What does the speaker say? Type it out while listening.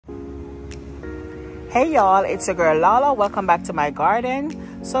Hey y'all, it's your girl Lala. Welcome back to my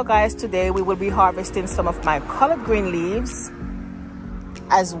garden. So guys, today we will be harvesting some of my collard green leaves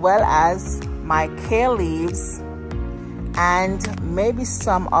as well as my kale leaves and maybe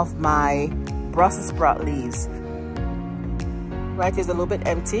some of my Brussels sprout leaves. Right, it's a little bit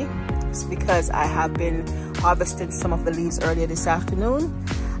empty. It's because I have been harvesting some of the leaves earlier this afternoon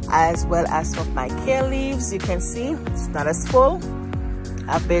as well as some of my kale leaves. You can see it's not as full.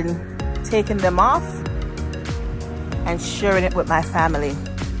 I've been taking them off and sharing it with my family.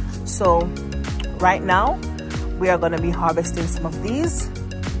 So right now we are going to be harvesting some of these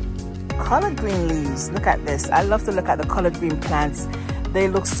collard green leaves. Look at this. I love to look at the collard green plants. They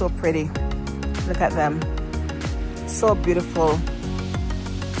look so pretty. Look at them. So beautiful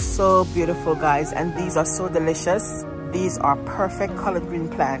guys, and these are so delicious. These are perfect collard green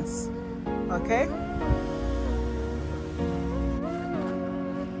plants. Okay,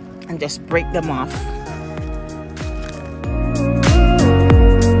 and just break them off.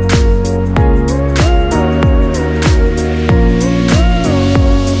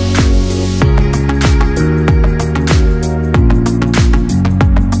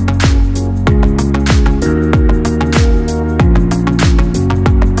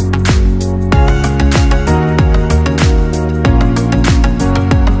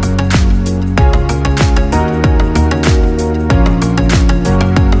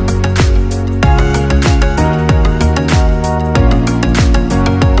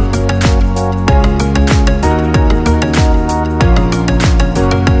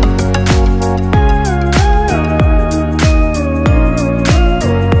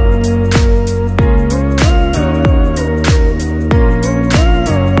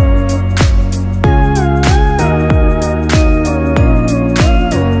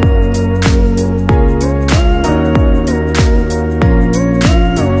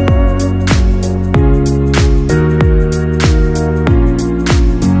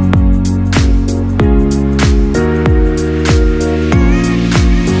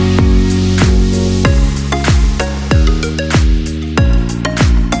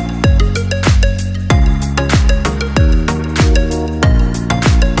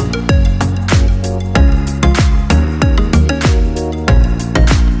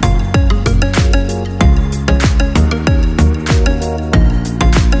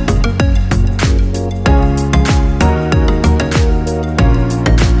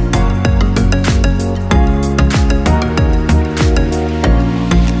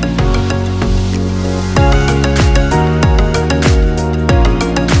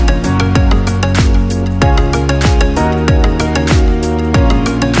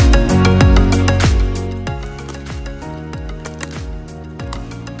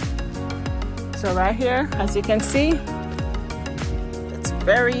 So right here, as you can see, it's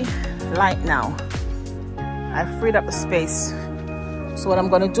very light now. I freed up the space. So what I'm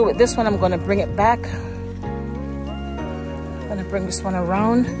going to do with this one, I'm going to bring it back. I'm going to bring this one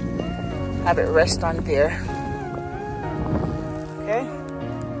around, have it rest on there. Okay.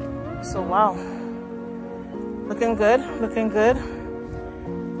 So wow, looking good, looking good.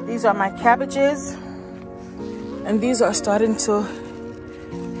 These are my cabbages, and these are starting to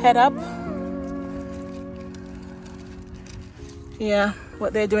head up. Yeah,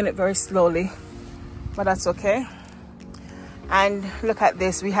 but they're doing it very slowly, but that's okay. And look at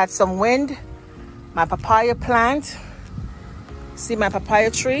this, we had some wind. My papaya plant, see my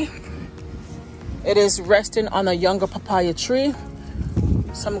papaya tree? It is resting on a younger papaya tree.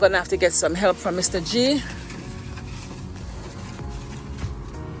 So I'm gonna have to get some help from Mr. G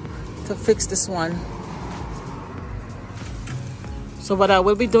to fix this one. So what I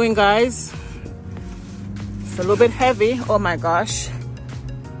will be doing, guys, it's a little bit heavy, oh my gosh.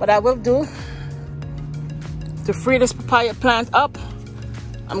 What I will do to free this papaya plant up,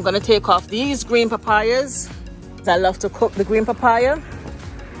 I'm gonna take off these green papayas. I love to cook the green papaya.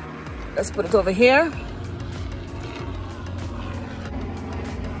 Let's put it over here.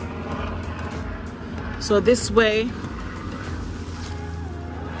 So this way,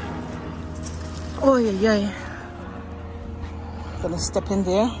 oh yeah, gonna step in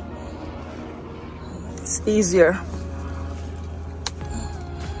there. It's easier.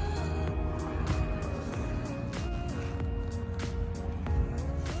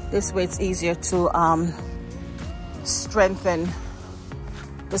 This way it's easier to strengthen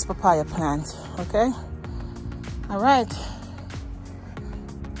this papaya plant. Okay, all right,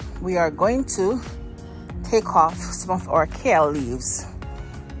 we are going to take off some of our kale leaves.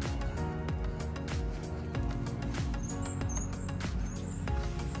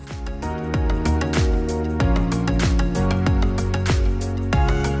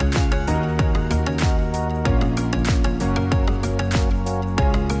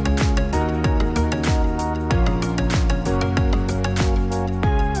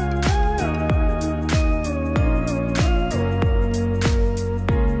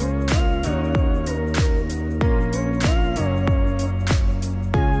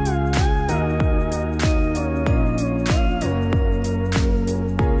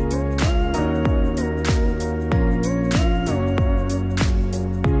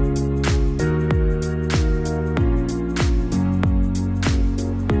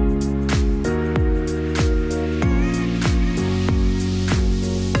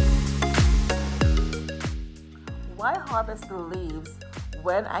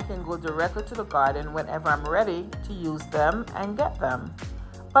 when I can go directly to the garden whenever I'm ready to use them and get them.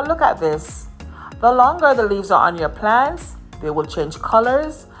 But look at this. The longer the leaves are on your plants, they will change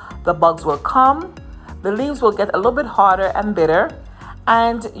colors, the bugs will come, the leaves will get a little bit harder and bitter,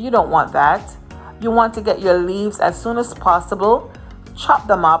 and you don't want that. You want to get your leaves as soon as possible, chop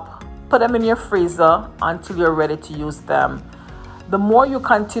them up, put them in your freezer until you're ready to use them. The more you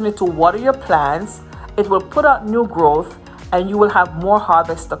continue to water your plants, it will put out new growth and you will have more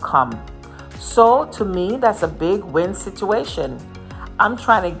harvest to come. So to me, that's a big win situation. I'm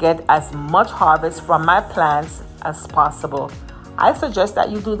trying to get as much harvest from my plants as possible. I suggest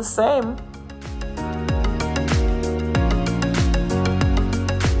that you do the same.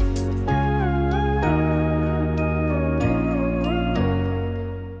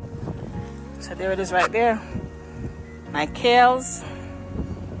 So there it is right there. My kales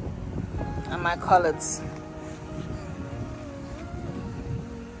and my collards.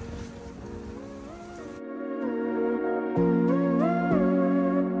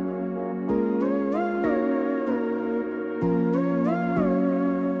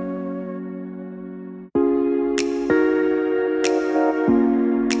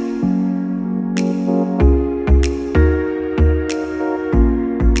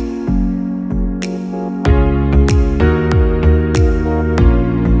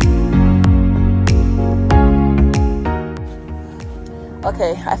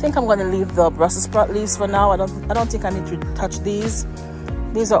 Okay, I think I'm going to leave the Brussels sprout leaves for now. I don't think I need to touch these.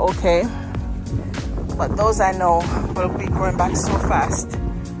 These are okay, but those I know will be growing back so fast,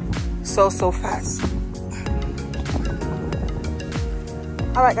 so fast.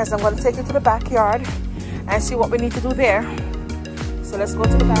 All right, guys, I'm going to take you to the backyard and see what we need to do there. So let's go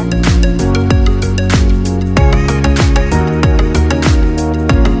to the back.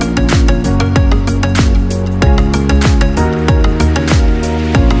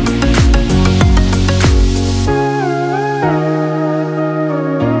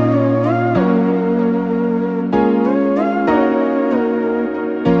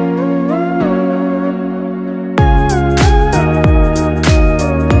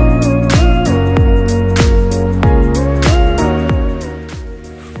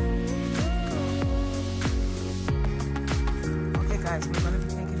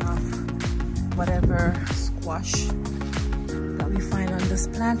 Whatever squash that we find on this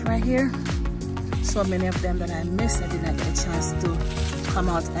plant right here. So many of them that I missed, I did not get a chance to come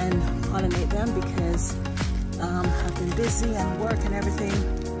out and pollinate them because I've been busy and work and everything.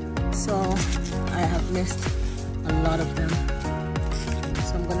 So I have missed a lot of them.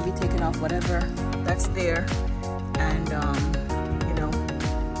 So I'm going to be taking off whatever that's there and you know,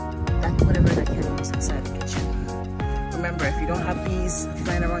 whatever that can use inside the kitchen. Remember, if you don't have bees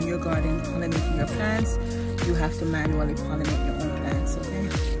flying around your garden pollinating your plants, you have to manually pollinate your own plants, okay?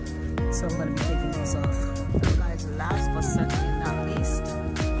 So I'm going to be taking these off. So guys, last but certainly not least,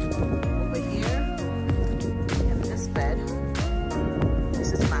 over here in this bed,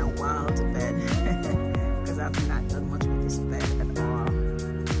 this is my wild bed because I've not done much with this bed at all.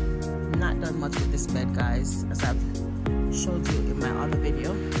 Not done much with this bed, guys, as I've showed you in my other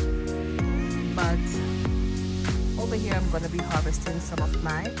video. But over here, I'm going to be harvesting some of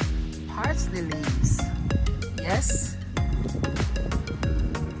my parsley leaves. Yes,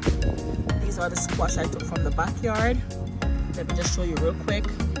 these are the squash I took from the backyard. Let me just show you real quick.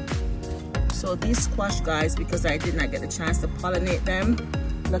 So these squash, guys, because I did not get the chance to pollinate them,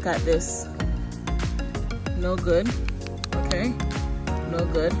 look at this. No good. Okay, no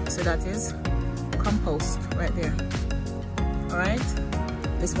good. So that is compost right there. All right,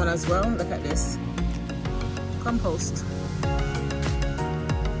 this one as well. Look at this. Compost.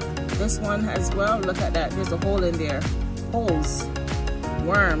 This one as well, look at that, there's a hole in there. Holes.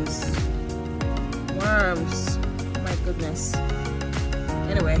 Worms. My goodness.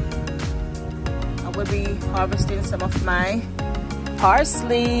 Anyway, I will be harvesting some of my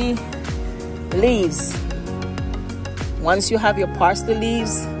parsley leaves. Once you have your parsley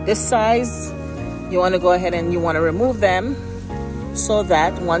leaves this size, you want to go ahead and you want to remove them, so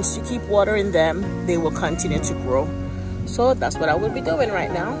that once you keep watering them, they will continue to grow. So that's what I will be doing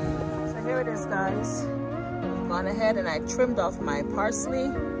right now. So here it is, guys. I've gone ahead and I trimmed off my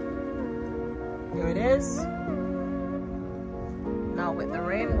parsley. Here it is. Now with the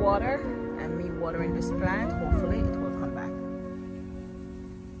rainwater and me watering this plant, hopefully it